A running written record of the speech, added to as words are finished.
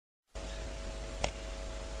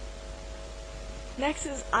Next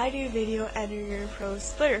is idoo Video Editor Pro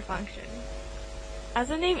Splitter function. As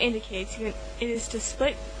the name indicates, it is to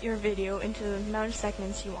split your video into the amount of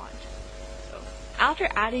segments you want. So, after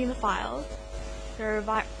adding the files, there are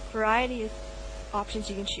a variety of options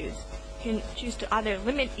you can choose. You can choose to either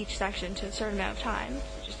limit each section to a certain amount of time,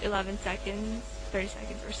 such as 11 seconds, 30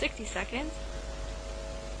 seconds, or 60 seconds.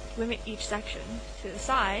 Limit each section to the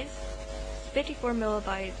size, 54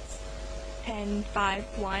 megabytes, 10, 5,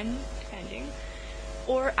 1, depending,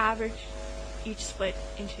 or average each split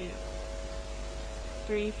into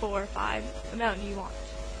 3, 4, 5, amount you want.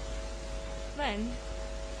 Then,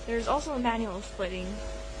 there's also manual splitting,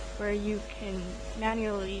 where you can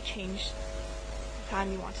manually change the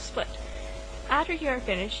time you want to split. After you are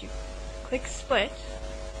finished, you click split,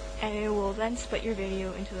 and it will then split your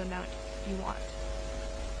video into the amount you want.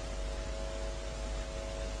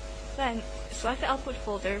 Then, select the output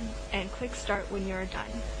folder and click start when you are done.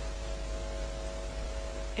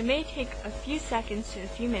 It may take a few seconds to a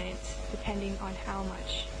few minutes, depending on how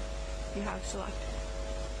much you have selected.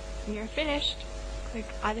 When you're finished,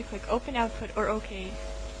 either click Open Output or OK